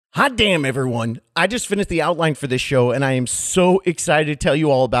Hot damn, everyone. I just finished the outline for this show, and I am so excited to tell you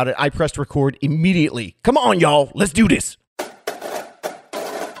all about it. I pressed record immediately. Come on, y'all. Let's do this.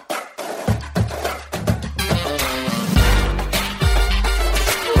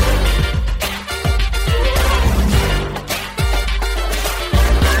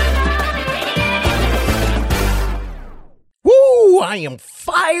 I am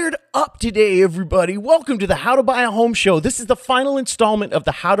fired up today, everybody. Welcome to the How to Buy a Home show. This is the final installment of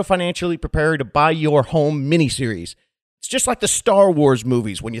the How to Financially Prepare to Buy Your Home miniseries. It's just like the Star Wars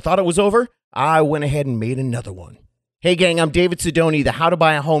movies. When you thought it was over, I went ahead and made another one. Hey, gang, I'm David Sidoni, the How to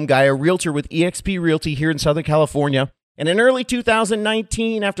Buy a Home guy, a realtor with eXp Realty here in Southern California. And in early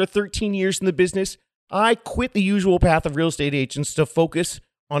 2019, after 13 years in the business, I quit the usual path of real estate agents to focus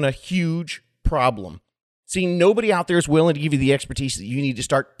on a huge problem. See, nobody out there is willing to give you the expertise that you need to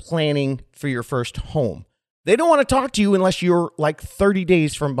start planning for your first home. They don't want to talk to you unless you're like 30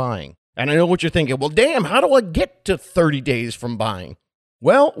 days from buying. And I know what you're thinking. Well, damn, how do I get to 30 days from buying?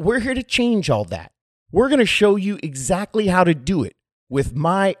 Well, we're here to change all that. We're going to show you exactly how to do it with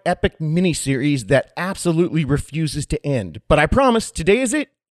my epic mini-series that absolutely refuses to end. But I promise, today is it.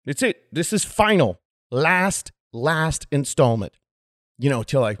 It's it. This is final. Last installment.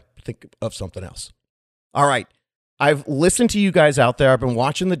 Till I think of something else. All right, I've listened to you guys out there. I've been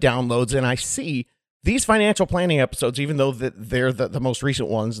watching the downloads, and I see these financial planning episodes, even though they're the most recent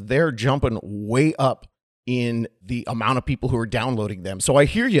ones, they're jumping way up in the amount of people who are downloading them. So I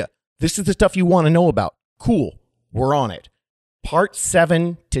hear you. This is the stuff you want to know about. Cool. We're on it. Part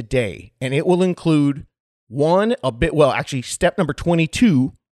 7 today, and it will include step number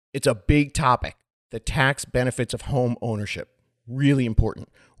 22. It's a big topic, the tax benefits of home ownership. Really important.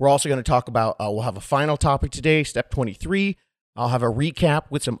 We're also going to talk about, we'll have a final topic today, step 23. I'll have a recap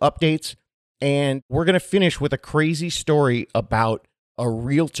with some updates. And we're going to finish with a crazy story about a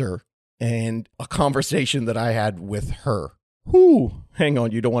realtor and a conversation that I had with her. Whew, hang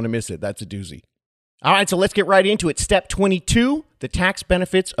on, you don't want to miss it. That's a doozy. All right, so let's get right into it. Step 22, the tax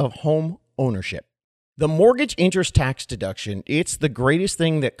benefits of home ownership. The mortgage interest tax deduction, it's the greatest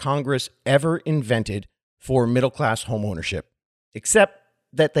thing that Congress ever invented for middle-class home ownership. Except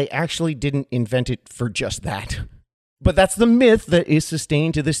that they actually didn't invent it for just that. But that's the myth that is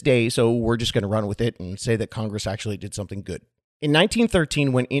sustained to this day, so we're just going to run with it and say that Congress actually did something good. In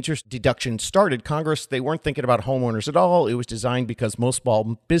 1913, when interest deduction started, Congress, they weren't thinking about homeowners at all. It was designed because most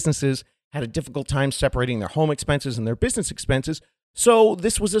small businesses had a difficult time separating their home expenses and their business expenses, so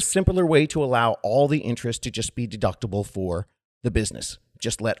this was a simpler way to allow all the interest to just be deductible for the business.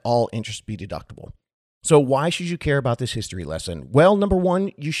 Just let all interest be deductible. So why should you care about this history lesson? Well, number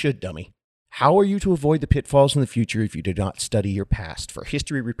one, you should, dummy. How are you to avoid the pitfalls in the future if you do not study your past? For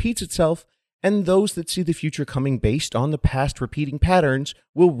history repeats itself, and those that see the future coming based on the past repeating patterns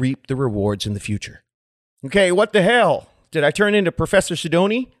will reap the rewards in the future. Okay, what the hell? Did I turn into Professor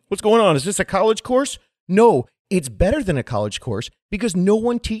Sidoni? What's going on? Is this a college course? No, it's better than a college course because no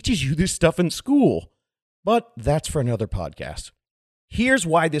one teaches you this stuff in school. But that's for another podcast. Here's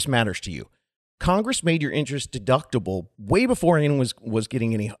why this matters to you. Congress made your interest deductible way before anyone was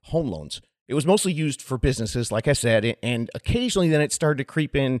getting any home loans. It was mostly used for businesses, like I said, and occasionally then it started to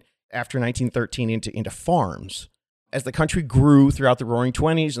creep in after 1913 into farms. As the country grew throughout the Roaring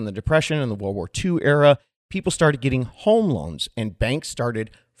 '20s and the Depression and the World War II era, people started getting home loans, and banks started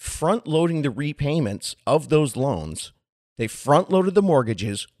front-loading the repayments of those loans. They front-loaded the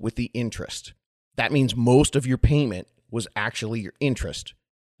mortgages with the interest. That means most of your payment was actually your interest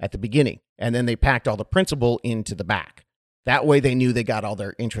at the beginning, and then they packed all the principal into the back. That way they knew they got all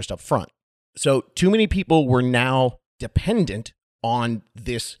their interest up front. So too many people were now dependent on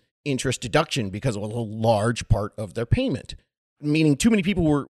this interest deduction because it was a large part of their payment, meaning too many people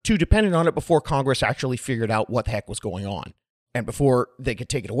were too dependent on it before Congress actually figured out what the heck was going on and before they could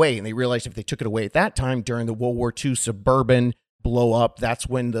take it away. And they realized if they took it away at that time during the World War II suburban blow up, that's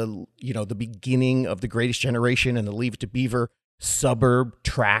when the beginning of the Greatest Generation and the Leave It to Beaver suburb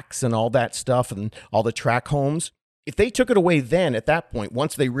tracks and all that stuff and all the track homes. If they took it away then at that point,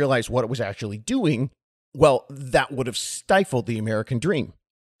 once they realized what it was actually doing, well, that would have stifled the American dream.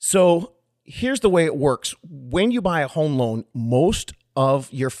 So here's the way it works. When you buy a home loan, most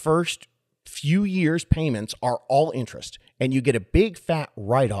of your first few years' payments are all interest, and you get a big fat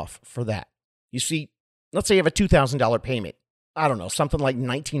write-off for that. You see, let's say you have a $2,000 payment. I don't know, something like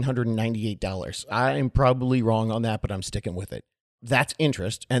 $1,998. I'm probably wrong on that, but I'm sticking with it. That's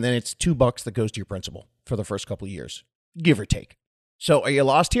interest, and then it's $2 that goes to your principal for the first couple of years, give or take. So are you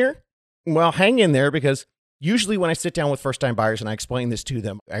lost here? Well, hang in there, because usually when I sit down with first-time buyers and I explain this to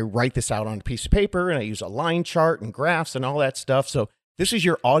them, I write this out on a piece of paper and I use a line chart and graphs and all that stuff. So This is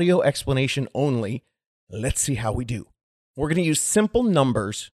your audio explanation only. Let's see how we do. We're going to use simple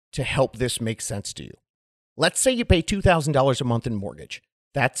numbers to help this make sense to you. Let's say you pay $2,000 a month in mortgage.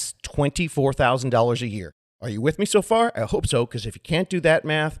 That's $24,000 a year. Are you with me so far? I hope so, because if you can't do that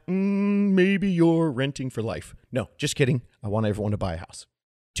math, maybe you're renting for life. No, just kidding. I want everyone to buy a house.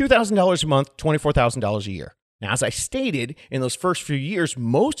 $2,000 a month, $24,000 a year. Now, as I stated, in those first few years,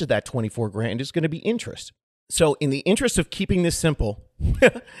 most of that $24,000 is going to be interest. So in the interest of keeping this simple,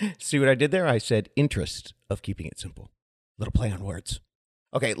 see what I did there? I said interest of keeping it simple. Little play on words.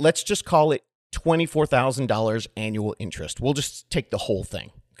 Okay, let's just call it $24,000 annual interest. We'll just take the whole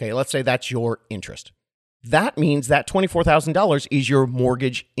thing. Okay, let's say that's your interest. That means that $24,000 is your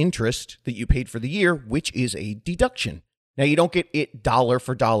mortgage interest that you paid for the year, which is a deduction. Now, you don't get it dollar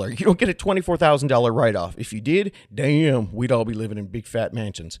for dollar. You don't get a $24,000 write-off. If you did, damn, we'd all be living in big fat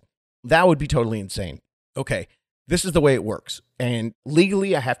mansions. That would be totally insane. Okay, this is the way it works. And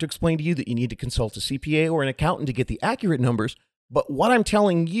legally, I have to explain to you that you need to consult a CPA or an accountant to get the accurate numbers. But what I'm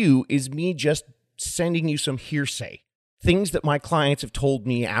telling you is me just sending you some hearsay. Things that my clients have told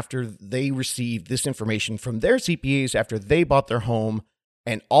me after they received this information from their CPAs after they bought their home.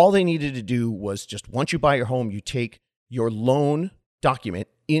 And all they needed to do was just once you buy your home, you take your loan document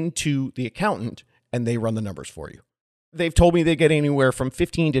into the accountant and they run the numbers for you. They've told me they get anywhere from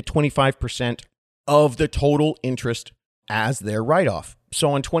 15 to 25% of the total interest as their write-off.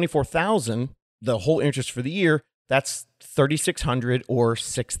 So on $24,000, the whole interest for the year, that's $3,600 or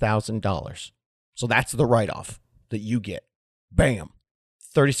 $6,000. So that's the write-off that you get. Bam.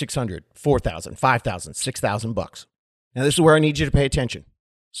 $3,600, $4,000, $5,000, $6,000. Now this is where I need you to pay attention.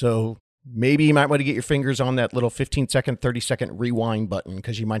 So maybe you might want to get your fingers on that little 15-second, 30-second rewind button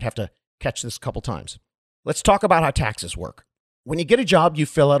because you might have to catch this a couple times. Let's talk about how taxes work. When you get a job, you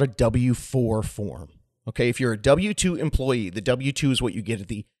fill out a W-4 form. Okay, if you're a W-2 employee, the W-2 is what you get at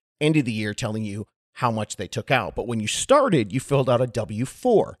the end of the year telling you how much they took out. But when you started, you filled out a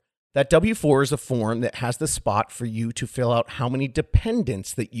W-4. That W-4 is a form that has the spot for you to fill out how many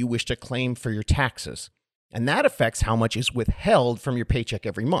dependents that you wish to claim for your taxes. And that affects how much is withheld from your paycheck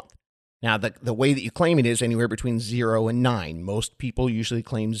every month. Now, the way that you claim it is anywhere between 0 and 9. Most people usually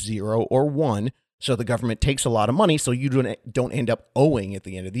claim 0 or 1. So the government takes a lot of money so you don't end up owing at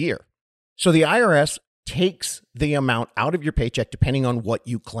the end of the year. So the IRS takes the amount out of your paycheck depending on what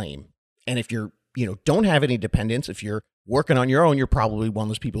you claim. And if you're, don't have any dependents, if you're working on your own, you're probably one of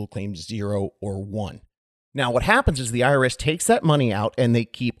those people who claims 0 or 1. Now, what happens is the IRS takes that money out and they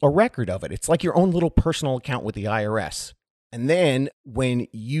keep a record of it. It's like your own little personal account with the IRS. And then when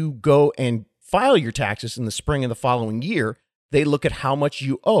you go and file your taxes in the spring of the following year, they look at how much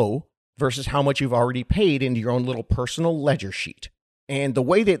you owe versus how much you've already paid into your own little personal ledger sheet. And the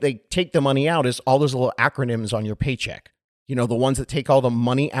way that they take the money out is all those little acronyms on your paycheck. The ones that take all the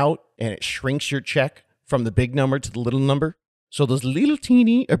money out and it shrinks your check from the big number to the little number. So those little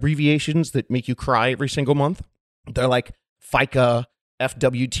teeny abbreviations that make you cry every single month, they're like FICA,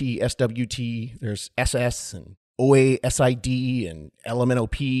 FWT, SWT, there's SS and OASID and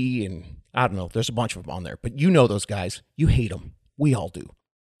LMNOP, and I don't know, there's a bunch of them on there. But you know those guys. You hate them. We all do.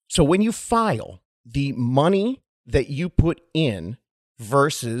 So when you file, the money that you put in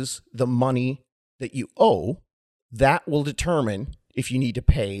versus the money that you owe, that will determine if you need to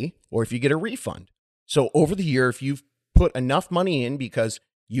pay or if you get a refund. So over the year, if you've put enough money in because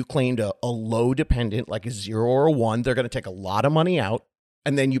you claimed a low dependent, like a 0 or a 1, they're going to take a lot of money out,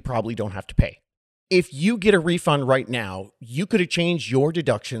 and then you probably don't have to pay. If you get a refund right now, you could have changed your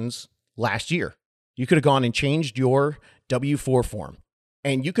deductions last year. You could have gone and changed your W-4 form.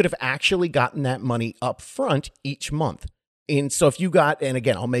 And you could have actually gotten that money up front each month. And so if you got, and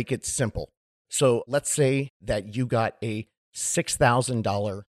again, I'll make it simple. So let's say that you got a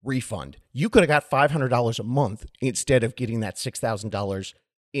 $6,000 refund. You could have got $500 a month instead of getting that $6,000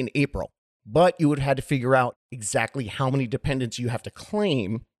 in April. But you would have had to figure out exactly how many dependents you have to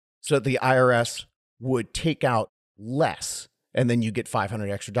claim so that the IRS would take out less and then you get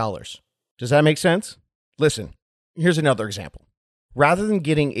 $500 extra. Does that make sense? Listen, here's another example. Rather than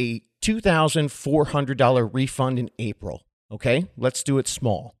getting a $2,400 refund in April, okay, let's do it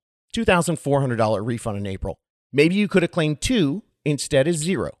small. $2,400 refund in April. Maybe you could have claimed 2 instead of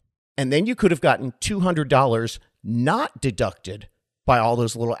 0. And then you could have gotten $200 not deducted by all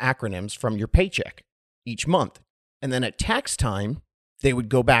those little acronyms from your paycheck each month. And then at tax time, they would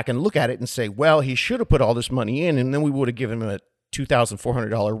go back and look at it and say, well, he should have put all this money in, and then we would have given him a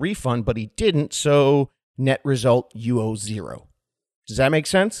 $2,400 refund, but he didn't, so net result, you owe 0. Does that make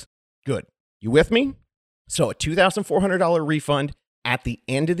sense? Good. You with me? So a $2,400 refund at the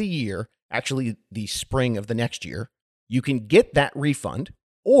end of the year, actually the spring of the next year, You can get that refund,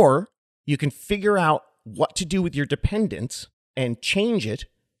 or you can figure out what to do with your dependents and change it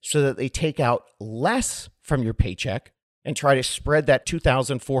so that they take out less from your paycheck and try to spread that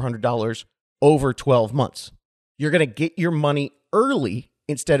 $2,400 over 12 months. You're going to get your money early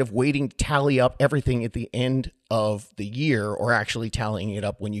instead of waiting to tally up everything at the end of the year, or actually tallying it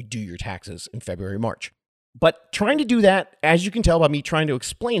up when you do your taxes in February, March. But trying to do that, as you can tell by me trying to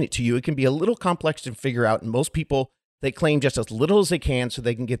explain it to you, it can be a little complex to figure out. And most people, they claim just as little as they can so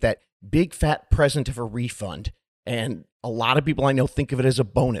they can get that big fat present of a refund. And a lot of people I know think of it as a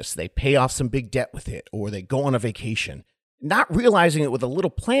bonus. They pay off some big debt with it, or they go on a vacation. Not realizing it with a little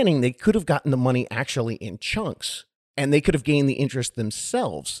planning, they could have gotten the money actually in chunks, and they could have gained the interest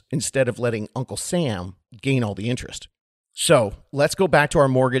themselves instead of letting Uncle Sam gain all the interest. So let's go back to our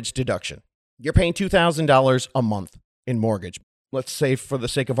mortgage deduction. You're paying $2,000 a month in mortgage. Let's say for the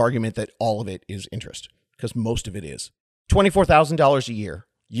sake of argument that all of it is interest, because most of it is. $24,000 a year.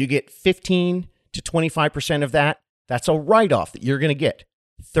 You get 15 to 25% of that. That's a write-off that you're going to get.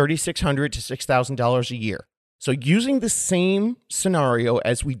 $3,600 to $6,000 a year. So using the same scenario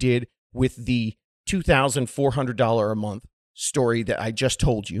as we did with the $2,400 a month story that I just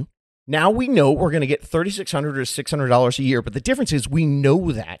told you, now we know we're going to get $3,600 or $600 a year, but the difference is we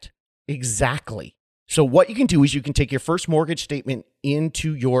know that exactly. So what you can do is you can take your first mortgage statement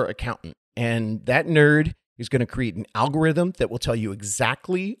into your accountant, and that nerd is going to create an algorithm that will tell you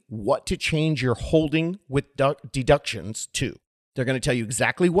exactly what to change your holding with deductions to. They're going to tell you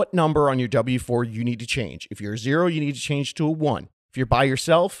exactly what number on your W-4 you need to change. If you're a 0, you need to change to a 1. If you're by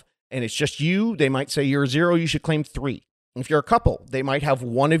yourself and it's just you, they might say you're a 0, you should claim 3. If you're a couple, they might have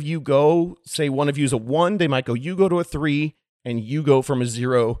one of you go, say one of you is a 1, they might go, you go to a 3, and you go from a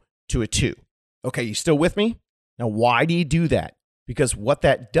 0 to a 2. Okay, you still with me? Now, why do you do that? Because what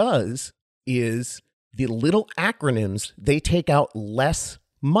that does is the little acronyms, they take out less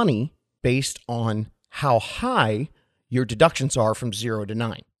money based on how high your deductions are from 0 to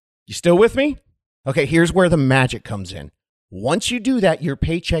 9. You still with me? Okay, here's where the magic comes in. Once you do that, your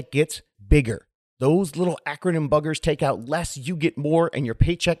paycheck gets bigger. Those little acronym buggers take out less, you get more, and your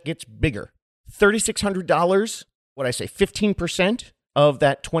paycheck gets bigger. $3,600, what I say, 15% of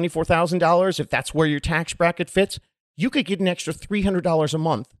that $24,000, if that's where your tax bracket fits, you could get an extra $300 a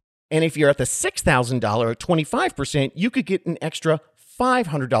month. And if you're at the $6,000 at 25%, you could get an extra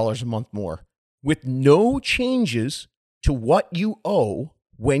 $500 a month more with no changes to what you owe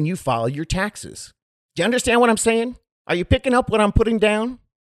when you file your taxes. Do you understand what I'm saying? Are you picking up what I'm putting down?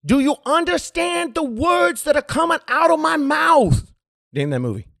 Do you understand the words that are coming out of my mouth? Name that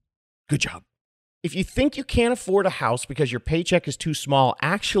movie. Good job. If you think you can't afford a house because your paycheck is too small,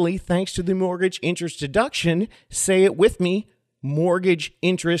 actually, thanks to the mortgage interest deduction, say it with me, mortgage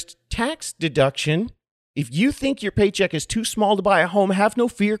interest tax deduction. If you think your paycheck is too small to buy a home, have no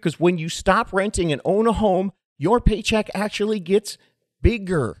fear, because when you stop renting and own a home, your paycheck actually gets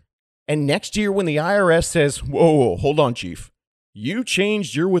bigger. And next year when the IRS says, whoa, hold on, Chief. You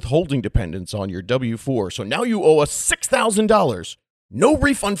changed your withholding dependents on your W-4, so now you owe us $6,000. No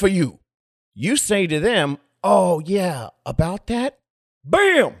refund for you. You say to them, oh, yeah, about that?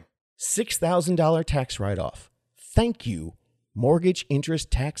 Bam! $6,000 tax write-off. Thank you, mortgage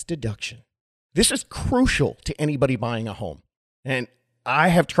interest tax deduction. This is crucial to anybody buying a home. And I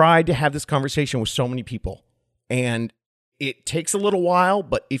have tried to have this conversation with so many people. And it takes a little while,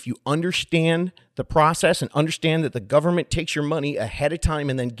 but if you understand the process and understand that the government takes your money ahead of time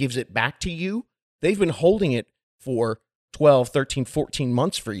and then gives it back to you, they've been holding it for 12, 13, 14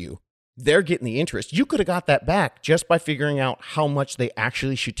 months for you. They're getting the interest. You could have got that back just by figuring out how much they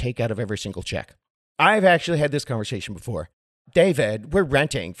actually should take out of every single check. I've actually had this conversation before. David, we're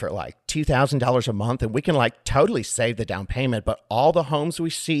renting for like $2,000 a month and we can like totally save the down payment, but all the homes we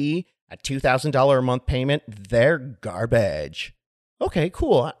see at $2,000 a month payment, they're garbage. Okay,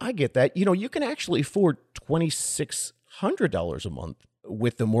 cool. I get that. You know, you can actually afford $2,600 a month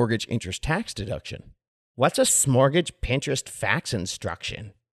with the mortgage interest tax deduction. What's a smortgage Pinterest fax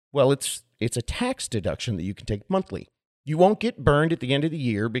instruction? Well, it's a tax deduction that you can take monthly. You won't get burned at the end of the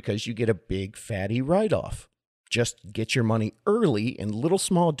year because you get a big fatty write-off. Just get your money early in little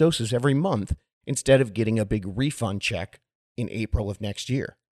small doses every month instead of getting a big refund check in April of next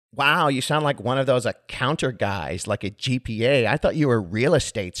year. Wow, you sound like one of those accountant guys, like a GPA. I thought you were real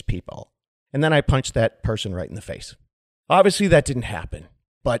estates people. And then I punched that person right in the face. Obviously, that didn't happen.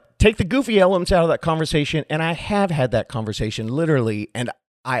 But take the goofy elements out of that conversation, and I have had that conversation literally, and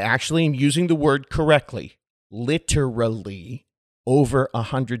I actually am using the word correctly, literally, over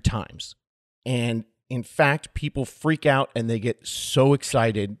 100 times. And in fact, people freak out and they get so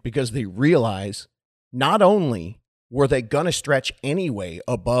excited because they realize not only Were they going to stretch anyway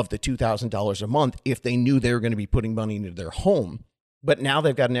above the $2,000 a month if they knew they were going to be putting money into their home? But now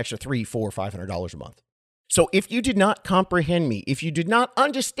they've got an extra $300, $400, $500 a month. So if you did not comprehend me, if you did not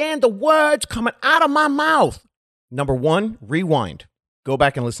understand the words coming out of my mouth, number one, rewind. Go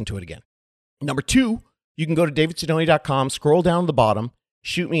back and listen to it again. Number two, you can go to davidsidoni.com, scroll down to the bottom,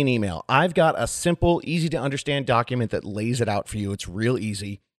 shoot me an email. I've got a simple, easy to understand document that lays it out for you. It's real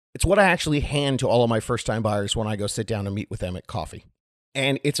easy. It's what I actually hand to all of my first-time buyers when I go sit down and meet with them at coffee.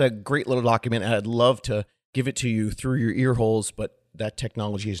 And it's a great little document, and I'd love to give it to you through your ear holes, but that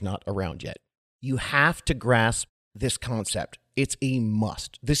technology is not around yet. You have to grasp this concept. It's a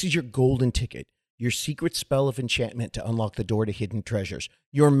must. This is your golden ticket, your secret spell of enchantment to unlock the door to hidden treasures,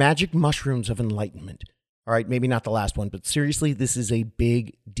 your magic mushrooms of enlightenment. All right, maybe not the last one, but seriously, this is a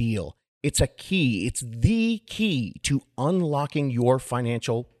big deal. It's a key. It's the key to unlocking your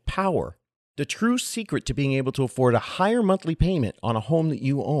financial power. The true secret to being able to afford a higher monthly payment on a home that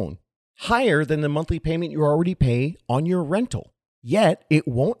you own, higher than the monthly payment you already pay on your rental. Yet, it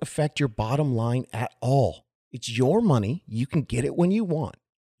won't affect your bottom line at all. It's your money. You can get it when you want.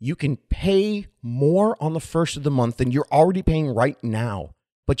 You can pay more on the first of the month than you're already paying right now,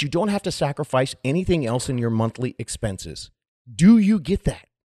 but you don't have to sacrifice anything else in your monthly expenses. Do you get that?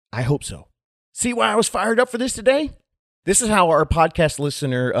 I hope so. See why I was fired up for this today? This is how our podcast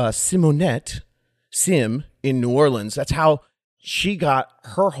listener, Simonette, Sim in New Orleans, that's how she got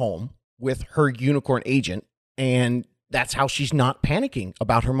her home with her unicorn agent. And that's how she's not panicking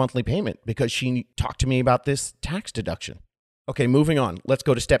about her monthly payment, because she talked to me about this tax deduction. Okay, moving on. Let's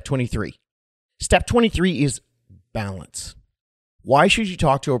go to step 23. Step 23 is balance. Why should you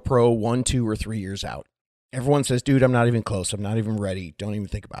talk to a pro 1, 2, or 3 years out? Everyone says, dude, I'm not even close. I'm not even ready. Don't even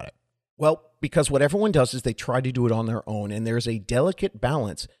think about it. Well, because what everyone does is they try to do it on their own, and there's a delicate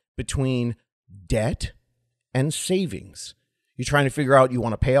balance between debt and savings. You're trying to figure out you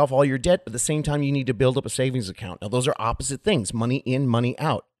want to pay off all your debt, but at the same time, you need to build up a savings account. Now, those are opposite things, money in, money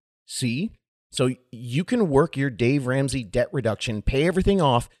out. See? So you can work your Dave Ramsey debt reduction, pay everything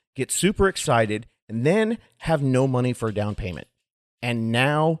off, get super excited, and then have no money for a down payment. And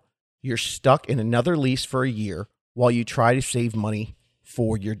now you're stuck in another lease for a year while you try to save money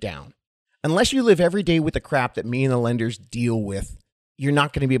for your down. Unless you live every day with the crap that me and the lenders deal with, you're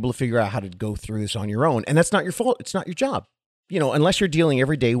not going to be able to figure out how to go through this on your own. And that's not your fault. It's not your job. You know, unless you're dealing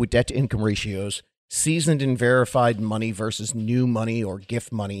every day with debt to income ratios, seasoned and verified money versus new money or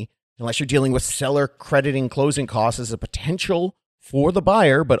gift money, unless you're dealing with seller crediting closing costs as a potential for the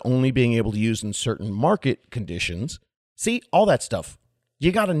buyer, but only being able to use in certain market conditions. See, all that stuff.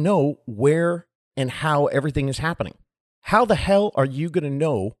 You got to know where and how everything is happening. How the hell are you going to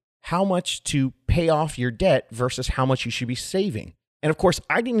know how much to pay off your debt versus how much you should be saving? And of course,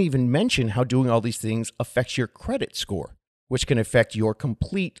 I didn't even mention how doing all these things affects your credit score, which can affect your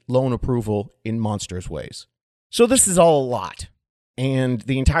complete loan approval in monstrous ways. So this is all a lot. And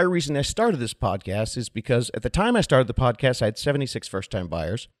the entire reason I started this podcast is because at the time I started the podcast, I had 76 first-time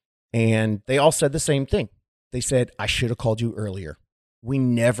buyers, and they all said the same thing. They said, I should have called you earlier. We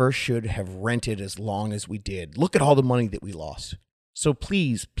never should have rented as long as we did. Look at all the money that we lost. So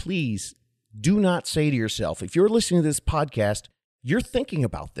please, please do not say to yourself, if you're listening to this podcast, you're thinking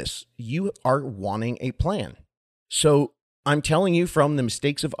about this. You are wanting a plan. So I'm telling you from the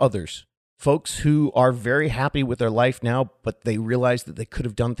mistakes of others, folks who are very happy with their life now, but they realize that they could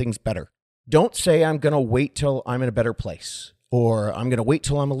have done things better. Don't say, I'm going to wait till I'm in a better place, or I'm going to wait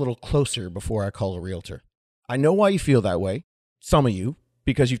till I'm a little closer before I call a realtor. I know why you feel that way, some of you,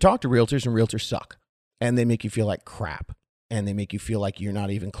 because you talk to realtors and realtors suck, and they make you feel like crap, and they make you feel like you're not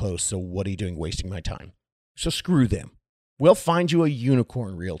even close, so what are you doing wasting my time? So screw them. We'll find you a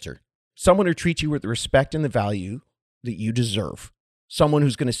unicorn realtor, someone who treats you with the respect and the value that you deserve, someone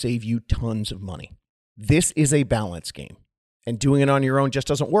who's going to save you tons of money. This is a balance game, and doing it on your own just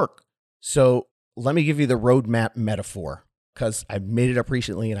doesn't work. So let me give you the roadmap metaphor, because I made it up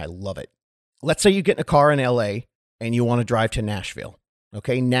recently and I love it. Let's say you get in a car in LA and you want to drive to Nashville.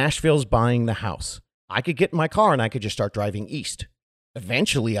 Okay, Nashville's buying the house. I could get in my car and I could just start driving east.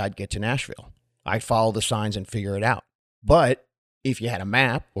 Eventually, I'd get to Nashville. I'd follow the signs and figure it out. But if you had a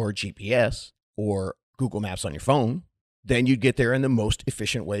map or a GPS or Google Maps on your phone, then you'd get there in the most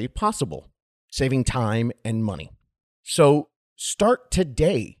efficient way possible, saving time and money. So start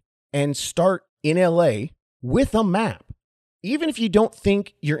today and start in LA with a map. Even if you don't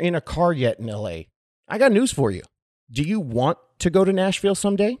think you're in a car yet in LA, I got news for you. Do you want to go to Nashville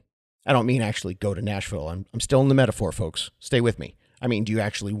someday? I don't mean actually go to Nashville. I'm still in the metaphor, folks. Stay with me. I mean, do you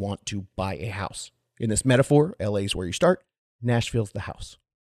actually want to buy a house? In this metaphor, LA is where you start. Nashville's the house.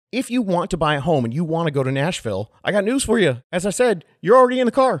 If you want to buy a home and you want to go to Nashville, I got news for you. As I said, you're already in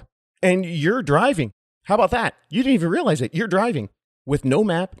the car and you're driving. How about that? You didn't even realize it. You're driving with no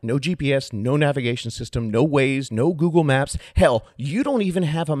map, no GPS, no navigation system, no Waze, no Google Maps. Hell, you don't even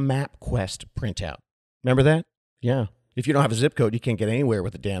have a MapQuest printout. Remember that? Yeah. If you don't have a zip code, you can't get anywhere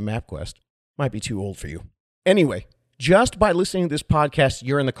with a damn MapQuest. Might be too old for you. Anyway, just by listening to this podcast,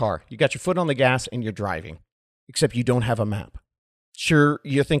 you're in the car. You got your foot on the gas and you're driving, except you don't have a map. Sure,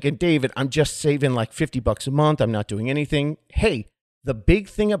 you're thinking, David, I'm just saving like $50 a month. I'm not doing anything. Hey, the big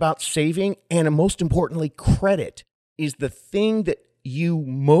thing about saving, and most importantly, credit, is the thing that you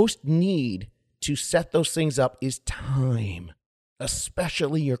most need to set those things up is time,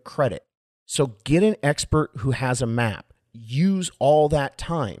 especially your credit. So get an expert who has a map. Use all that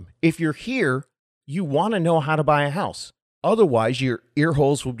time. If you're here, you want to know how to buy a house. Otherwise, your ear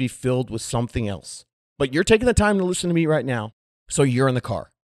holes will be filled with something else. But you're taking the time to listen to me right now. So you're in the car.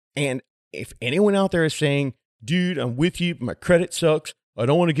 And if anyone out there is saying, dude, I'm with you, but my credit sucks. I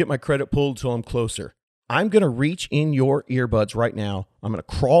don't want to get my credit pulled until I'm closer. I'm going to reach in your earbuds right now. I'm going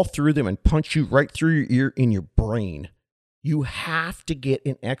to crawl through them and punch you right through your ear in your brain. You have to get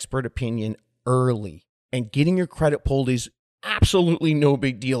an expert opinion early. And getting your credit pulled is absolutely no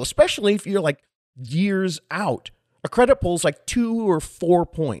big deal, especially if you're like years out. A credit pull is like 2 or 4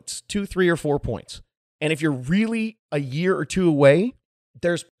 points, 2, 3, or 4 points. And if you're really a year or two away,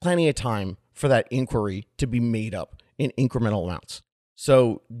 there's plenty of time for that inquiry to be made up in incremental amounts.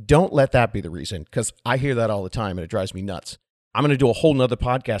 So don't let that be the reason, because I hear that all the time and it drives me nuts. I'm going to do a whole nother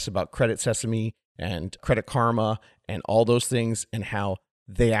podcast about Credit Sesame and Credit Karma and all those things and how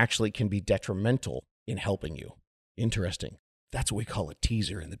they actually can be detrimental in helping you. Interesting. That's what we call a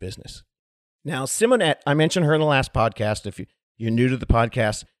teaser in the business. Now, Simonette, I mentioned her in the last podcast. If you're new to the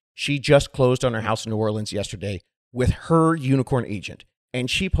podcast, she just closed on her house in New Orleans yesterday with her unicorn agent. And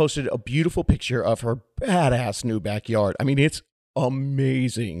she posted a beautiful picture of her badass new backyard. I mean, it's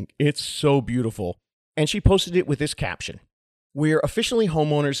amazing. It's so beautiful. And she posted it with this caption: "We're officially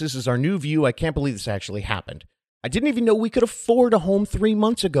homeowners. This is our new view. I can't believe this actually happened. I didn't even know we could afford a home 3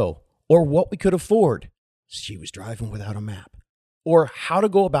 months ago, or what we could afford." She was driving without a map. Or how to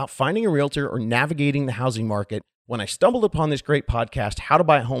go about finding a realtor or navigating the housing market when I stumbled upon this great podcast, How to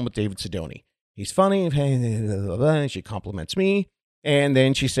Buy a Home with David Sidoni. He's funny. She compliments me. And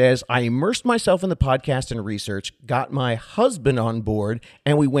then she says, I immersed myself in the podcast and research, got my husband on board,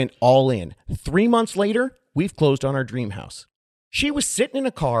 and we went all in. 3 months later, we've closed on our dream house. She was sitting in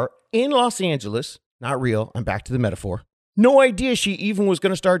a car in Los Angeles. Not real. I'm back to the metaphor. No idea she even was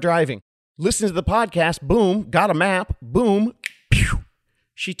going to start driving. Listened to the podcast. Boom. Got a map. Boom. Pew.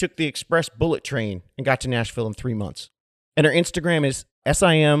 She took the express bullet train and got to Nashville in 3 months. And her Instagram is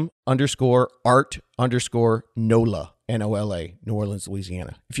SIM_art_NOLA, NOLA, New Orleans,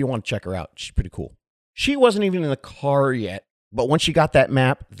 Louisiana. If you want to check her out, she's pretty cool. She wasn't even in the car yet, but once she got that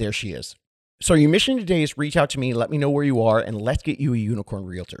map, there she is. So your mission today is reach out to me, let me know where you are, and let's get you a unicorn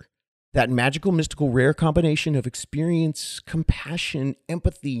realtor. That magical, mystical, rare combination of experience, compassion,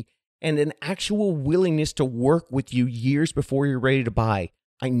 empathy, and an actual willingness to work with you years before you're ready to buy.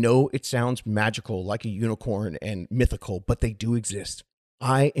 I know it sounds magical, like a unicorn and mythical, but they do exist.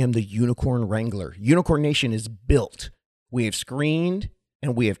 I am the Unicorn Wrangler. Unicorn Nation is built. We have screened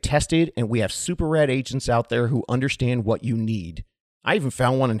and we have tested, and we have super rad agents out there who understand what you need. I even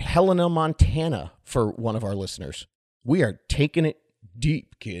found one in Helena, Montana for one of our listeners. We are taking it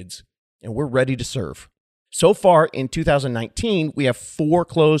deep, kids, and we're ready to serve. So far in 2019, we have 4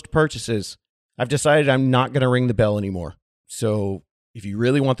 closed purchases. I've decided I'm not going to ring the bell anymore. So if you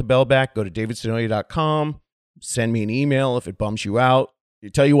really want the bell back, go to davidsidoni.com, send me an email if it bums you out. I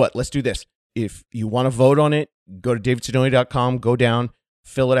tell you what, let's do this. If you want to vote on it, go to davidsidoni.com, go down,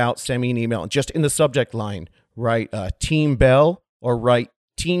 fill it out, send me an email. And just in the subject line, write Team Bell or write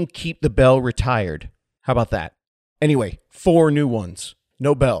Team Keep the Bell Retired. How about that? Anyway, 4 new ones.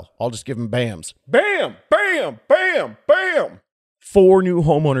 No bell. I'll just give them bams. Bam, bam, bam, bam. 4 new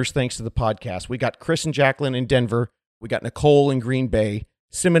homeowners thanks to the podcast. We got Chris and Jacqueline in Denver. We got Nicole in Green Bay.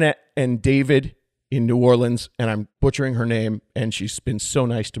 Simonette and David in New Orleans. And I'm butchering her name, and she's been so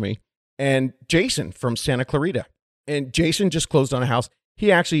nice to me. And Jason from Santa Clarita. And Jason just closed on a house.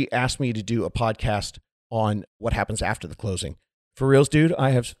 He actually asked me to do a podcast on what happens after the closing. For reals, dude,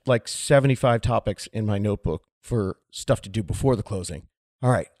 I have like 75 topics in my notebook for stuff to do before the closing. All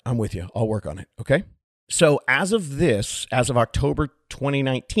right, I'm with you. I'll work on it, okay? So as of October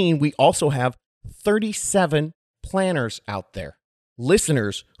 2019, we also have 37 planners out there,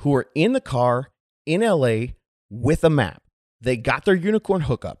 listeners who are in the car in LA with a map. They got their unicorn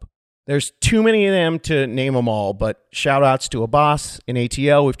hookup. There's too many of them to name them all, but shout outs to Abbas in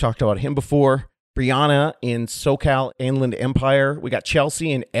ATL. We've talked about him before. Brianna in SoCal Inland Empire. We got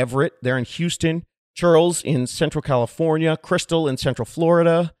Chelsea in Everett. They're in Houston. Charles in Central California. Crystal in Central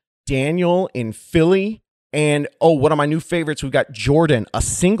Florida. Daniel in Philly. And, one of my new favorites, we've got Jordan, a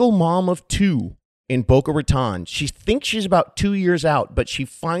single mom of 2 in Boca Raton. She thinks she's about 2 years out, but she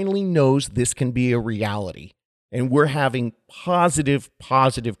finally knows this can be a reality. And we're having positive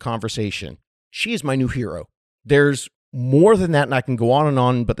conversation. She is my new hero. There's more than that, and I can go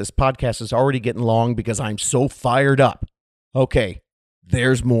on, but this podcast is already getting long because I'm so fired up. Okay,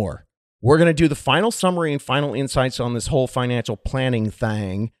 there's more. We're going to do the final summary and final insights on this whole financial planning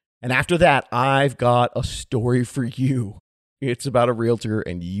thing. And after that, I've got a story for you. It's about a realtor,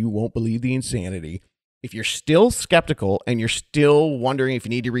 and you won't believe the insanity. If you're still skeptical and you're still wondering if you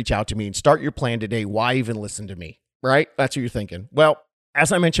need to reach out to me and start your plan today, why even listen to me, right? That's what you're thinking. Well,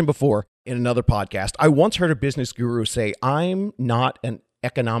 as I mentioned before in another podcast, I once heard a business guru say, I'm not an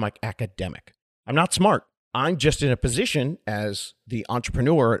economic academic. I'm not smart. I'm just in a position as the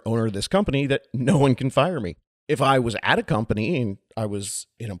entrepreneur and owner of this company that no one can fire me. If I was at a company and I was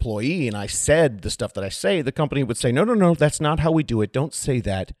an employee and I said the stuff that I say, the company would say, no, that's not how we do it. Don't say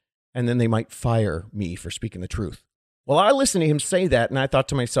that. And then they might fire me for speaking the truth. Well, I listened to him say that, and I thought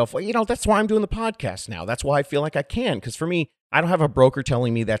to myself, well, that's why I'm doing the podcast now. That's why I feel like I can. Because for me, I don't have a broker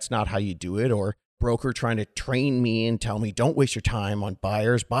telling me that's not how you do it, or broker trying to train me and tell me, don't waste your time on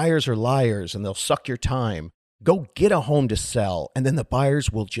buyers. Buyers are liars, and they'll suck your time. Go get a home to sell, and then the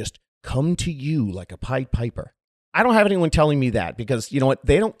buyers will just come to you like a Pied Piper. I don't have anyone telling me that because, you know what?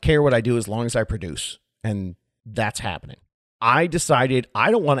 They don't care what I do as long as I produce, and that's happening. I decided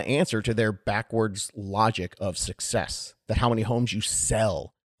I don't want to answer to their backwards logic of success, that how many homes you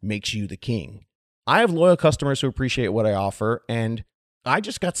sell makes you the king. I have loyal customers who appreciate what I offer, and I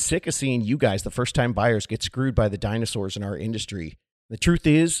just got sick of seeing you guys, the first-time buyers, get screwed by the dinosaurs in our industry. The truth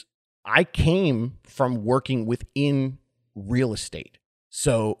is, I came from working within real estate.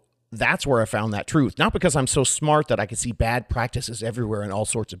 So that's where I found that truth. Not because I'm so smart that I can see bad practices everywhere in all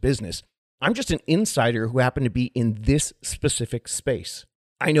sorts of business. I'm just an insider who happened to be in this specific space.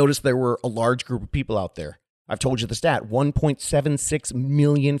 I noticed there were a large group of people out there. I've told you the stat, 1.76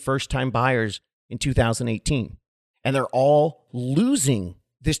 million first-time buyers in 2018. And they're all losing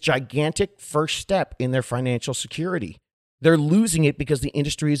this gigantic first step in their financial security. They're losing it because the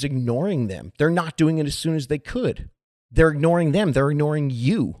industry is ignoring them. They're not doing it as soon as they could. They're ignoring them. They're ignoring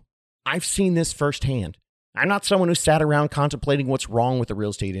you. I've seen this firsthand. I'm not someone who sat around contemplating what's wrong with the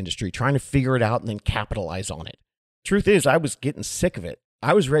real estate industry, trying to figure it out and then capitalize on it. Truth is, I was getting sick of it.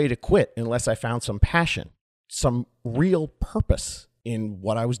 I was ready to quit unless I found some passion, some real purpose in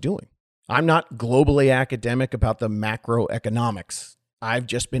what I was doing. I'm not globally academic about the macroeconomics. I've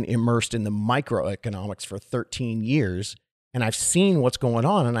just been immersed in the microeconomics for 13 years, and I've seen what's going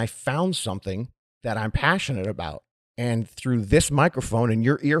on, and I found something that I'm passionate about. And through this microphone and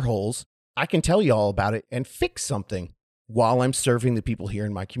your ear holes, I can tell you all about it and fix something while I'm serving the people here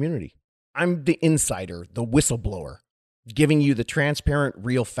in my community. I'm the insider, the whistleblower, giving you the transparent,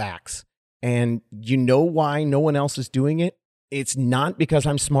 real facts. And you know why no one else is doing it? It's not because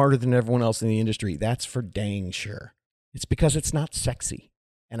I'm smarter than everyone else in the industry. That's for dang sure. It's because it's not sexy.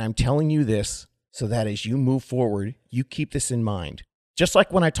 And I'm telling you this so that as you move forward, you keep this in mind. Just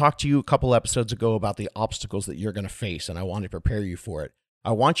like when I talked to you a couple episodes ago about the obstacles that you're going to face, and I want to prepare you for it.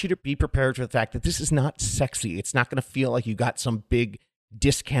 I want you to be prepared for the fact that this is not sexy. It's not going to feel like you got some big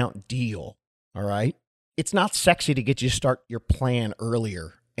discount deal, all right? It's not sexy to get you to start your plan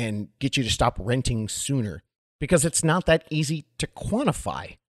earlier and get you to stop renting sooner because it's not that easy to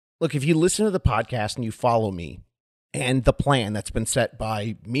quantify. Look, if you listen to the podcast and you follow me and the plan that's been set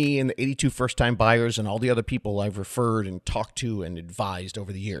by me and the 82 first-time buyers and all the other people I've referred and talked to and advised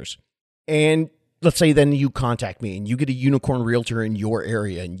over the years, and let's say then you contact me and you get a unicorn realtor in your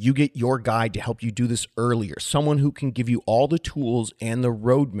area and you get your guide to help you do this earlier, someone who can give you all the tools and the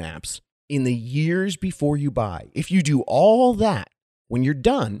roadmaps in the years before you buy. If you do all that, when you're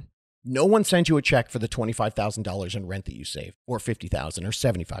done, no one sends you a check for the $25,000 in rent that you save, or $50,000 or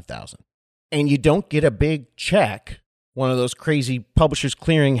 $75,000. And you don't get a big check, one of those crazy Publishers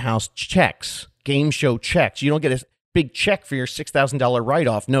Clearinghouse checks, game show checks. You don't get a big check for your $6,000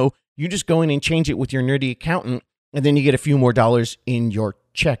 write-off. No, you just go in and change it with your nerdy accountant, and then you get a few more dollars in your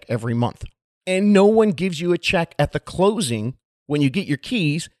check every month. And no one gives you a check at the closing when you get your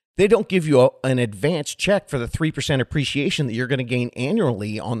keys. They don't give you an advance check for the 3% appreciation that you're going to gain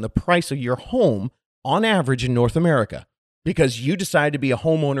annually on the price of your home on average in North America because you decide to be a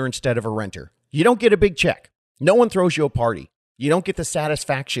homeowner instead of a renter. You don't get a big check. No one throws you a party. You don't get the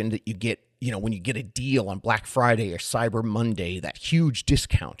satisfaction that you get, when you get a deal on Black Friday or Cyber Monday, that huge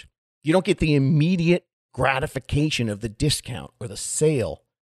discount. You don't get the immediate gratification of the discount or the sale.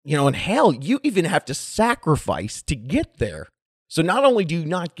 And hell, you even have to sacrifice to get there. So not only do you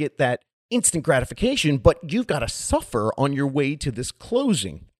not get that instant gratification, but you've got to suffer on your way to this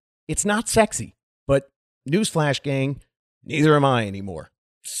closing. It's not sexy, but newsflash, gang, neither am I anymore.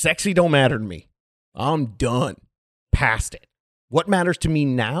 Sexy don't matter to me. I'm done. Past it. What matters to me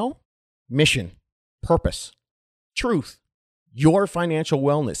now? Mission, purpose, truth, your financial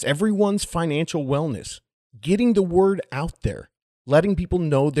wellness, everyone's financial wellness, getting the word out there, letting people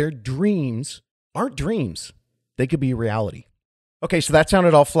know their dreams aren't dreams. They could be reality. Okay, so that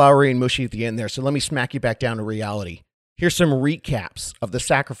sounded all flowery and mushy at the end there, so let me smack you back down to reality. Here's some recaps of the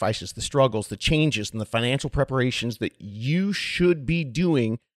sacrifices, the struggles, the changes, and the financial preparations that you should be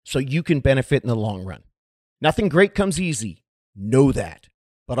doing so you can benefit in the long run. Nothing great comes easy. Know that.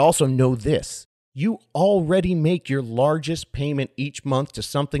 But also know this. You already make your largest payment each month to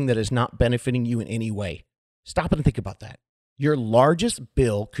something that is not benefiting you in any way. Stop and think about that. Your largest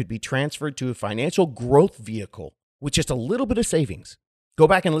bill could be transferred to a financial growth vehicle with just a little bit of savings. Go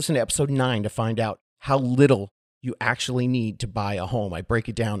back and listen to episode 9 to find out how little you actually need to buy a home. I break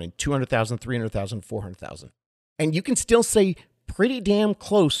it down in 200,000, 300,000, 400,000. And you can still say pretty damn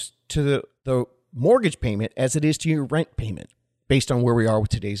close to the mortgage payment as it is to your rent payment based on where we are with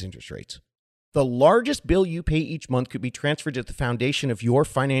today's interest rates. The largest bill you pay each month could be transferred to the foundation of your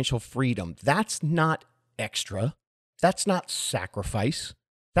financial freedom. That's not extra. That's not sacrifice.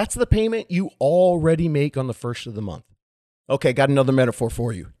 That's the payment you already make on the first of the month. Okay, got another metaphor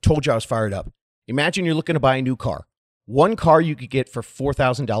for you. Told you I was fired up. Imagine you're looking to buy a new car. One car you could get for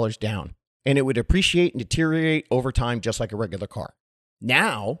 $4,000 down, and it would appreciate and deteriorate over time just like a regular car.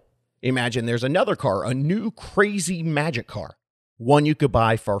 Now, imagine there's another car, a new crazy magic car. One you could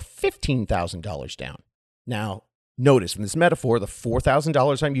buy for $15,000 down. Now, notice in this metaphor, the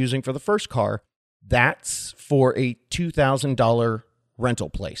 $4,000 I'm using for the first car, that's for a $2,000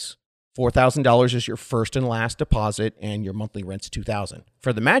 rental place. $4,000 is your first and last deposit, and your monthly rent's $2,000.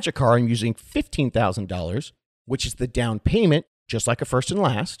 For the magic car, I'm using $15,000, which is the down payment, just like a first and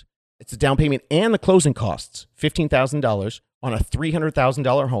last. It's the down payment and the closing costs, $15,000 on a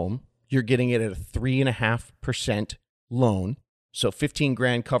 $300,000 home. You're getting it at a 3.5% loan. So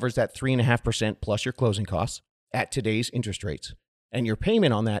 $15,000 covers that 3.5% plus your closing costs at today's interest rates. And your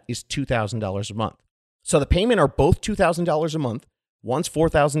payment on that is $2,000 a month. So the payment are both $2,000 a month. One's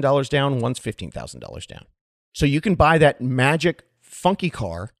 $4,000 down, one's $15,000 down. So you can buy that magic funky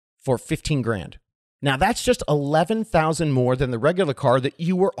car for $15,000. Now that's just $11,000 more than the regular car that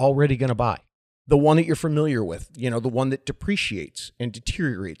you were already going to buy. The one that you're familiar with, the one that depreciates and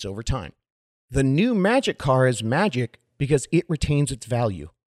deteriorates over time. The new magic car is magic because it retains its value.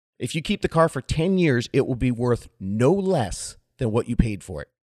 If you keep the car for 10 years, it will be worth no less than what you paid for it.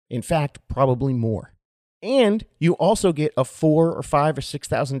 In fact, probably more. And you also get a $4,000 or $5,000 or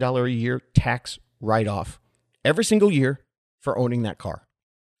 $6,000 a year tax write-off every single year for owning that car.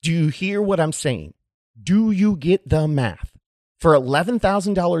 Do you hear what I'm saying? Do you get the math? For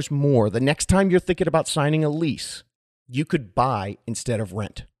 $11,000 more, the next time you're thinking about signing a lease, you could buy instead of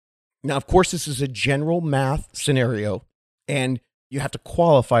rent. Now, of course, this is a general math scenario, and you have to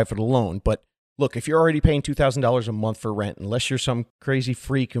qualify for the loan. But look, if you're already paying $2,000 a month for rent, unless you're some crazy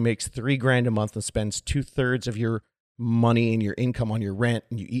freak who makes $3,000 a month and spends 2/3 of your money and your income on your rent,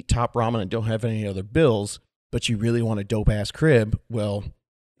 and you eat top ramen and don't have any other bills, but you really want a dope-ass crib, well,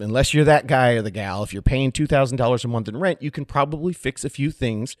 unless you're that guy or the gal, if you're paying $2,000 a month in rent, you can probably fix a few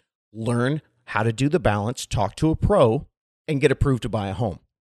things, learn how to do the balance, talk to a pro, and get approved to buy a home.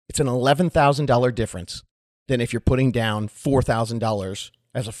 It's an $11,000 difference than if you're putting down $4,000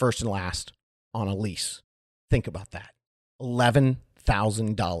 as a first and last on a lease. Think about that.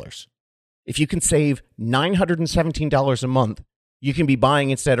 $11,000. If you can save $917 a month, you can be buying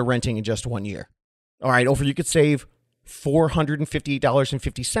instead of renting in just 1 year. All right, or you could save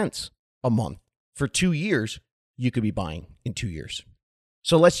 $458.50 a month. For 2 years, you could be buying in 2 years.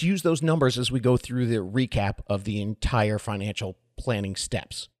 So let's use those numbers as we go through the recap of the entire financial planning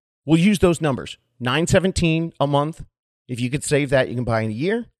steps. We'll use those numbers. $917 a month. If you could save that, you can buy in a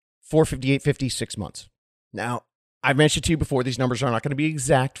year. $458.50, 6 months. Now, I've mentioned to you before, these numbers are not going to be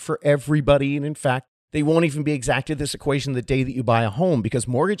exact for everybody. And in fact, they won't even be exact to this equation the day that you buy a home, because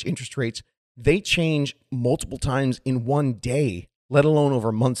mortgage interest rates, they change multiple times in one day, let alone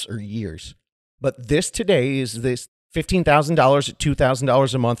over months or years. But this today is this $15,000 at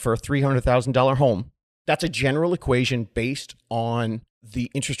 $2,000 a month for a $300,000 home. That's a general equation based on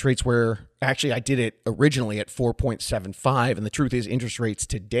the interest rates were actually, I did it originally at 4.75. And the truth is, interest rates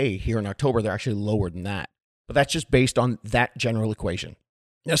today here in October, they're actually lower than that. But that's just based on that general equation.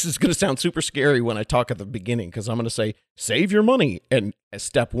 This is going to sound super scary when I talk at the beginning, because I'm going to say, save your money. And as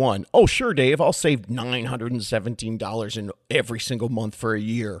step one, oh, sure, Dave, I'll save $917 in every single month for a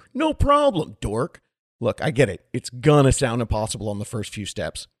year. No problem, dork. Look, I get it. It's going to sound impossible on the first few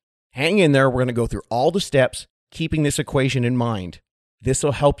steps. Hang in there. We're going to go through all the steps, keeping this equation in mind. This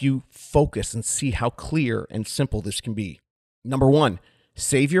will help you focus and see how clear and simple this can be. Number one,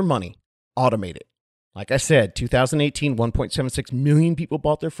 save your money, automate it. Like I said, 2018, 1.76 million people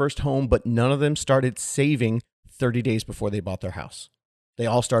bought their first home, but none of them started saving 30 days before they bought their house. They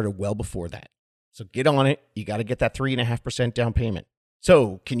all started well before that. So get on it. You got to get that 3.5% down payment.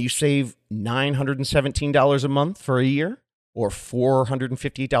 So can you save $917 a month for a year or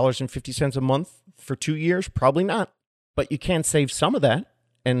 $458.50 a month for 2 years? Probably not, but you can save some of that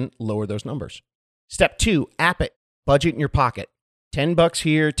and lower those numbers. Step two, app it. Budget in your pocket. $10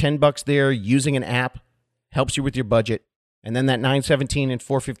 here, $10 there. Using an app helps you with your budget. And then that $917 and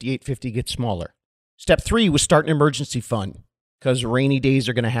 $458.50 gets smaller. Step three was start an emergency fund because rainy days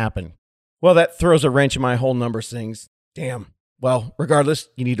are going to happen. Well, that throws a wrench in my whole numbers things. Damn. Well, regardless,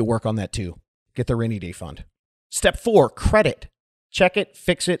 you need to work on that too. Get the rainy day fund. Step four, credit. Check it,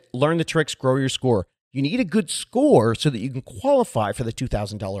 fix it, learn the tricks, grow your score. You need a good score so that you can qualify for the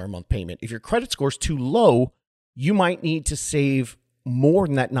 $2,000 a month payment. If your credit score is too low, you might need to save more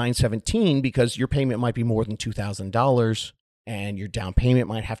than that $917 because your payment might be more than $2,000 and your down payment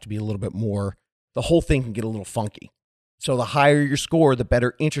might have to be a little bit more. The whole thing can get a little funky. So the higher your score, the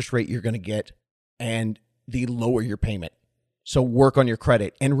better interest rate you're going to get and the lower your payment. So work on your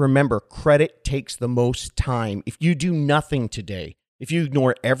credit. And remember, credit takes the most time. If you do nothing today, if you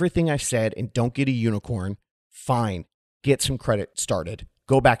ignore everything I said and don't get a unicorn, fine, get some credit started.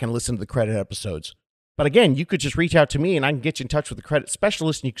 Go back and listen to the credit episodes. But again, you could just reach out to me and I can get you in touch with a credit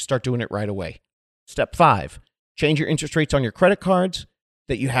specialist and you can start doing it right away. Step five, change your interest rates on your credit cards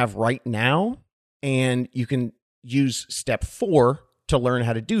that you have right now. And you can use step four to learn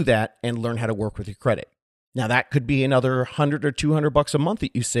how to do that and learn how to work with your credit. Now that could be another $100 or $200 a month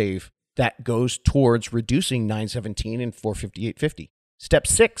that you save that goes towards reducing $917 and $458.50. Step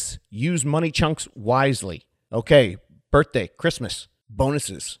six, use money chunks wisely. Okay, birthday, Christmas,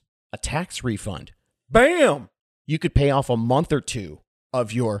 bonuses, a tax refund. Bam! You could pay off a month or two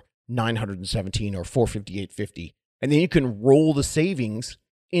of your $917 or $458.50, and then you can roll the savings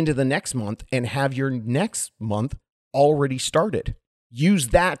into the next month and have your next month already started. Use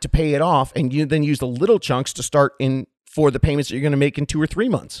that to pay it off, and you then use the little chunks to start in for the payments that you're going to make in 2 or 3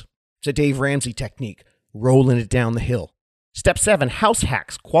 months. It's a Dave Ramsey technique, rolling it down the hill. Step seven, house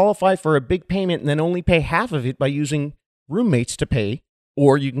hacks. Qualify for a big payment and then only pay half of it by using roommates to pay,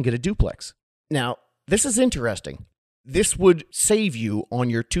 or you can get a duplex. Now, this is interesting. This would save you on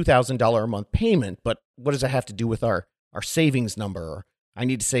your $2,000 a month payment, but what does that have to do with our savings number? I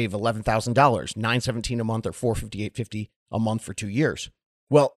need to save $11,000, $917 a month or $458.50 a month for 2 years.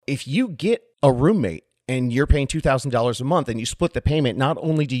 Well, if you get a roommate and you're paying $2,000 a month and you split the payment, not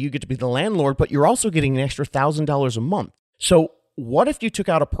only do you get to be the landlord, but you're also getting an extra $1,000 a month. So what if you took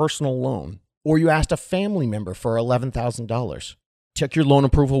out a personal loan or you asked a family member for $11,000, took your loan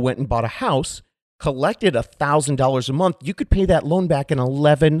approval, went and bought a house, collected $1,000 a month, you could pay that loan back in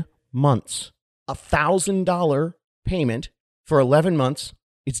 11 months. $1,000 payment for 11 months,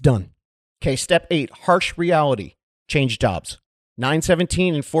 it's done. Okay, step 8, harsh reality. Change jobs.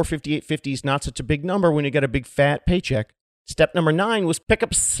 $917 and $458.50 is not such a big number when you get a big fat paycheck. Step number 9 was pick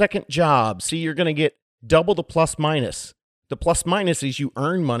up a second job. See, you're going to get double the plus minus. The plus minus is you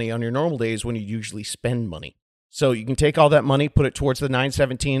earn money on your normal days when you usually spend money. So you can take all that money, put it towards the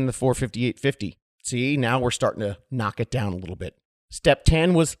 $917 and the $458.50. See, now we're starting to knock it down a little bit. Step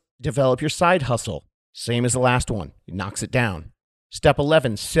 10 was develop your side hustle. Same as the last one. It knocks it down. Step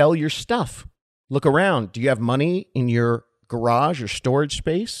 11, sell your stuff. Look around. Do you have money in your garage or storage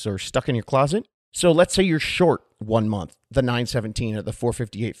space or stuck in your closet? So let's say you're short 1 month, the $917 or the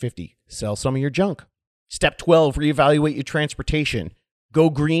 $458.50. Sell some of your junk. Step 12, reevaluate your transportation. Go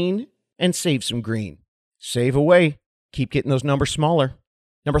green and save some green. Save away. Keep getting those numbers smaller.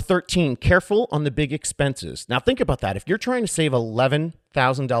 Number 13, careful on the big expenses. Now think about that. If you're trying to save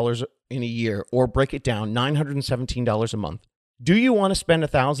 $11,000 in a year or break it down, $917 a month, do you want to spend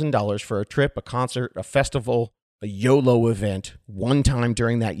 $1,000 for a trip, a concert, a festival, a YOLO event one time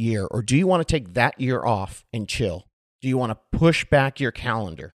during that year? Or do you want to take that year off and chill? Do you want to push back your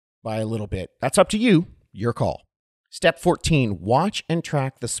calendar by a little bit? That's up to you. Your call. Step 14, watch and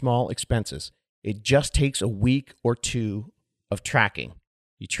track the small expenses. It just takes a week or two of tracking.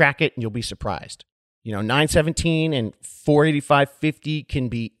 You track it and you'll be surprised. 917 and 485.50 can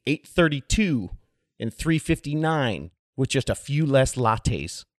be 832 and 359 with just a few less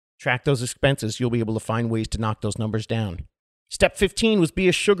lattes. Track those expenses. You'll be able to find ways to knock those numbers down. Step 15 was be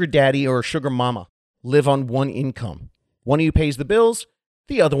a sugar daddy or a sugar mama. Live on one income. One of you pays the bills,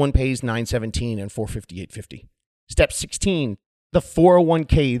 the other one pays 917 and 458.50. Step 16, the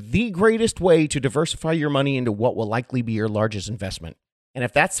 401k, the greatest way to diversify your money into what will likely be your largest investment. And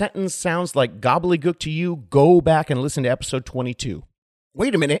if that sentence sounds like gobbledygook to you, go back and listen to episode 22.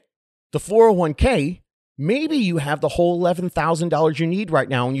 Wait a minute. The 401k, maybe you have the whole $11,000 you need right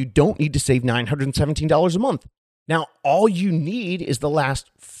now and you don't need to save $917 a month. Now, all you need is the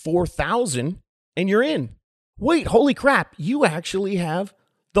last $4,000 and you're in. Wait, holy crap, you actually have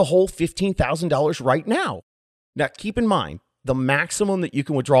the whole $15,000 right now. Now, keep in mind, the maximum that you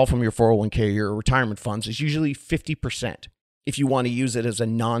can withdraw from your 401k or your retirement funds is usually 50% if you want to use it as a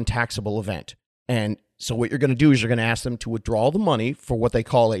non-taxable event. And so what you're going to do is you're going to ask them to withdraw the money for what they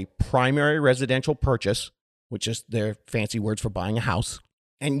call a primary residential purchase, which is their fancy words for buying a house.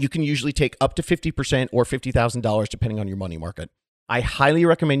 And you can usually take up to 50% or $50,000 depending on your money market. I highly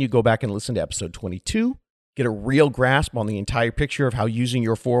recommend you go back and listen to episode 22. Get a real grasp on the entire picture of how using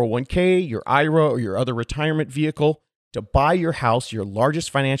your 401k, your IRA, or your other retirement vehicle to buy your house, your largest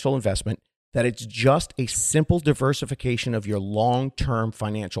financial investment, that it's just a simple diversification of your long-term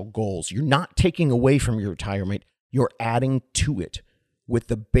financial goals. You're not taking away from your retirement, you're adding to it, with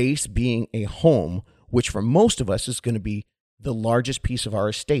the base being a home, which for most of us is going to be the largest piece of our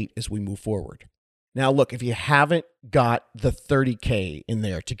estate as we move forward. Now, look, if you haven't got the $30K in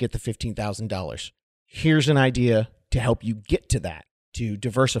there to get the $15,000, here's an idea to help you get to that, to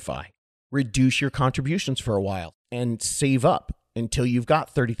diversify. Reduce your contributions for a while and save up until you've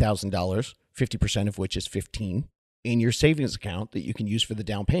got $30,000, 50% of which is $15,000, in your savings account that you can use for the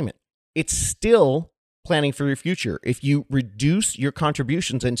down payment. It's still planning for your future. If you reduce your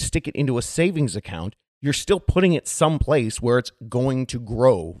contributions and stick it into a savings account, you're still putting it someplace where it's going to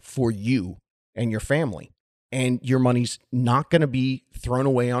grow for you and your family. And your money's not going to be thrown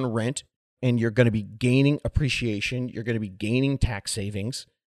away on rent, and you're going to be gaining appreciation. You're going to be gaining tax savings.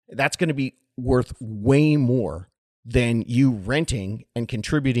 That's going to be worth way more than you renting and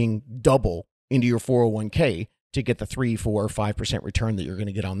contributing double into your 401k to get the 3, 4, 5% return that you're going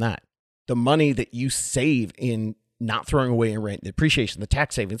to get on that. The money that you save in not throwing away in rent, the appreciation, the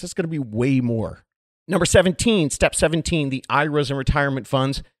tax savings, that's going to be way more. Number 17, step 17, the IRAs and retirement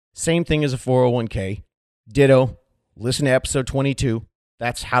funds. Same thing as a 401k. Ditto. Listen to episode 22.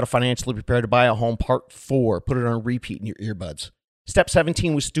 That's how to financially prepare to buy a home, part 4. Put it on repeat in your earbuds. Step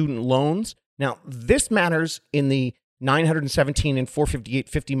 17 was student loans. Now, this matters in the 917 and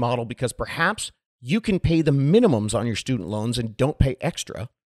 458.50 model because perhaps you can pay the minimums on your student loans and don't pay extra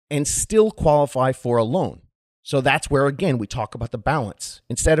and still qualify for a loan. So that's where, again, we talk about the balance.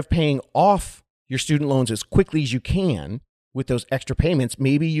 Instead of paying off your student loans as quickly as you can with those extra payments,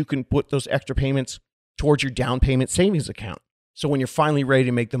 maybe you can put those extra payments towards your down payment savings account. So when you're finally ready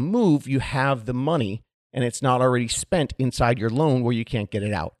to make the move, you have the money and it's not already spent inside your loan where you can't get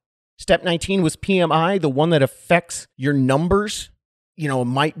it out. Step 19 was PMI, the one that affects your numbers. It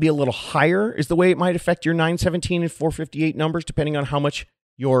might be a little higher is the way it might affect your 917 and 458 numbers, depending on how much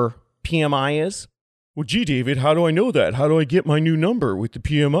your PMI is. Well, gee, David, how do I know that? How do I get my new number with the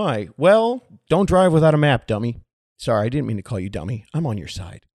PMI? Well, don't drive without a map, dummy. Sorry, I didn't mean to call you dummy. I'm on your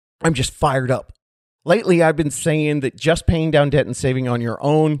side. I'm just fired up. Lately, I've been saying that just paying down debt and saving on your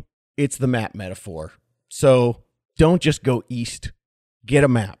own, it's the map metaphor. So don't just go east. Get a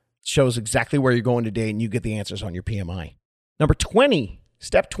map. It shows exactly where you're going today and you get the answers on your PMI. Number 20,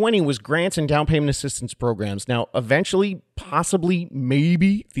 step 20 was grants and down payment assistance programs. Now, eventually, possibly,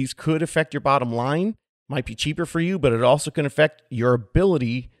 maybe these could affect your bottom line. Might be cheaper for you, but it also can affect your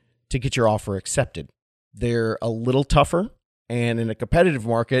ability to get your offer accepted. They're a little tougher. And in a competitive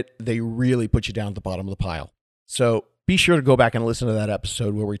market, they really put you down at the bottom of the pile. So be sure to go back and listen to that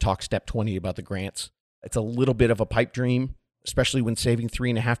episode where we talk step 20 about the grants. It's a little bit of a pipe dream, especially when saving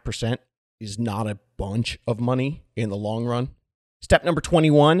 3.5% is not a bunch of money in the long run. Step number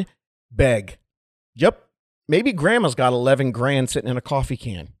 21, beg. Yep, maybe grandma's got 11 grand sitting in a coffee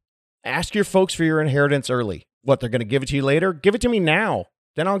can. Ask your folks for your inheritance early. What, they're going to give it to you later? Give it to me now.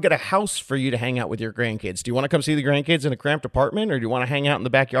 Then I'll get a house for you to hang out with your grandkids. Do you want to come see the grandkids in a cramped apartment, or do you want to hang out in the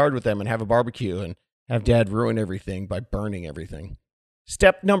backyard with them and have a barbecue and have dad ruin everything by burning everything?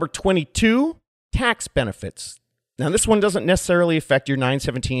 Step number 22, tax benefits. Now, this one doesn't necessarily affect your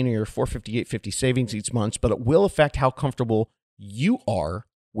 917 or your 458.50 savings each month, but it will affect how comfortable you are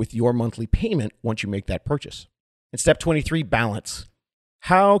with your monthly payment once you make that purchase. And step 23, balance.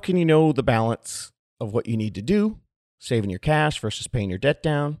 How can you know the balance of what you need to do? Saving your cash versus paying your debt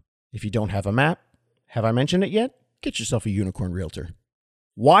down. If you don't have a map, have I mentioned it yet? Get yourself a unicorn realtor.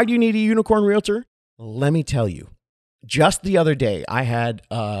 Why do you need a unicorn realtor? Let me tell you. Just the other day, I had,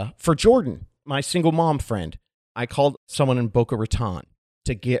 for Jordan, my single mom friend, I called someone in Boca Raton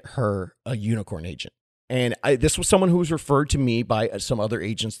to get her a unicorn agent. And this was someone who was referred to me by some other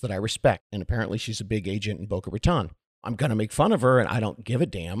agents that I respect. And apparently she's a big agent in Boca Raton. I'm going to make fun of her and I don't give a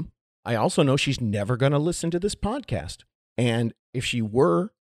damn. I also know she's never going to listen to this podcast. And if she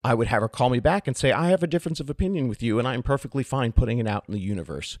were, I would have her call me back and say, I have a difference of opinion with you and I'm perfectly fine putting it out in the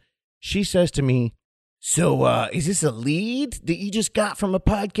universe. She says to me, so is this a lead that you just got from a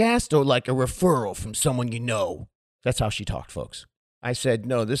podcast or like a referral from someone you know? That's how she talked, folks. I said,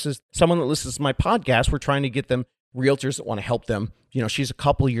 no, this is someone that listens to my podcast. We're trying to get them realtors that want to help them. You know, she's a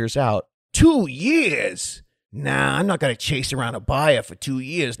couple years out. 2 years? Nah, I'm not going to chase around a buyer for 2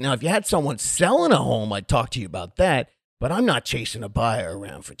 years. Now, if you had someone selling a home, I'd talk to you about that. But I'm not chasing a buyer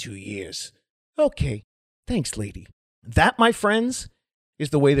around for 2 years. Okay, thanks, lady. That, my friends, is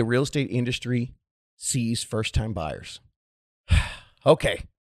the way the real estate industry sees first-time buyers. Okay,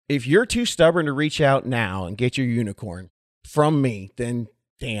 if you're too stubborn to reach out now and get your unicorn from me, then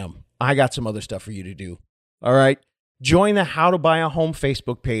damn, I got some other stuff for you to do. All right, join the How to Buy a Home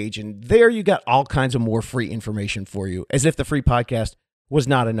Facebook page, and there you got all kinds of more free information for you, as if the free podcast was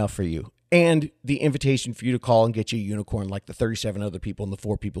not enough for you. And the invitation for you to call and get you a unicorn like the 37 other people and the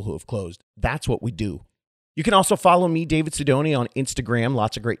 4 people who have closed. That's what we do. You can also follow me, David Sidoni, on Instagram.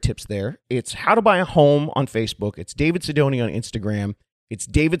 Lots of great tips there. It's How to Buy a Home on Facebook. It's David Sidoni on Instagram. It's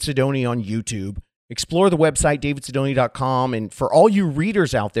David Sidoni on YouTube. Explore the website, davidsidoni.com. And for all you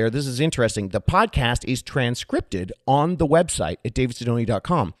readers out there, this is interesting. The podcast is transcripted on the website at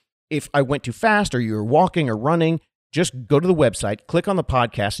davidsidoni.com. If I went too fast or you were walking or running, just go to the website, click on the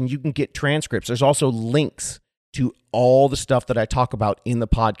podcast, and you can get transcripts. There's also links to all the stuff that I talk about in the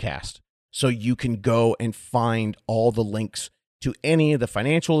podcast. So you can go and find all the links to any of the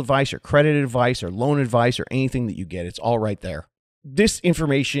financial advice or credit advice or loan advice or anything that you get. It's all right there. This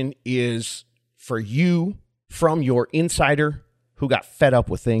information is for you from your insider who got fed up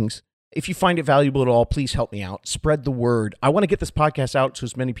with things. If you find it valuable at all, please help me out. Spread the word. I want to get this podcast out to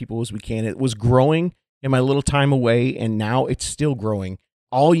as many people as we can. It was growing in my little time away, and now it's still growing.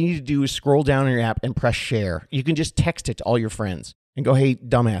 All you need to do is scroll down in your app and press share. You can just text it to all your friends and go, hey,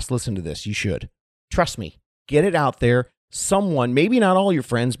 dumbass, listen to this. You should. Trust me. Get it out there. Someone, maybe not all your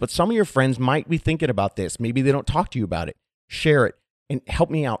friends, but some of your friends might be thinking about this. Maybe they don't talk to you about it. Share it and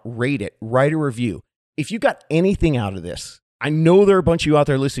help me out. Rate it. Write a review. If you got anything out of this, I know there are a bunch of you out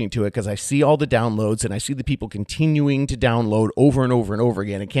there listening to it because I see all the downloads and I see the people continuing to download over and over and over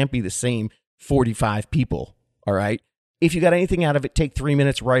again. It can't be the same 45 people, all right? If you got anything out of it, take 3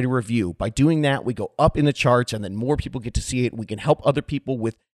 minutes, write a review. By doing that, we go up in the charts and then more people get to see it. We can help other people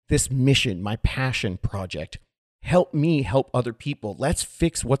with this mission, my passion project. Help me help other people. Let's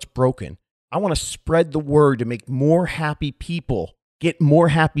fix what's broken. I want to spread the word to make more happy people, get more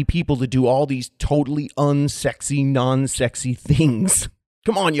happy people to do all these totally unsexy, non-sexy things.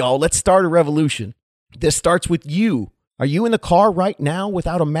 Come on, y'all. Let's start a revolution. This starts with you. Are you in the car right now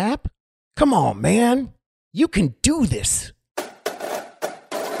without a map? Come on, man. You can do this.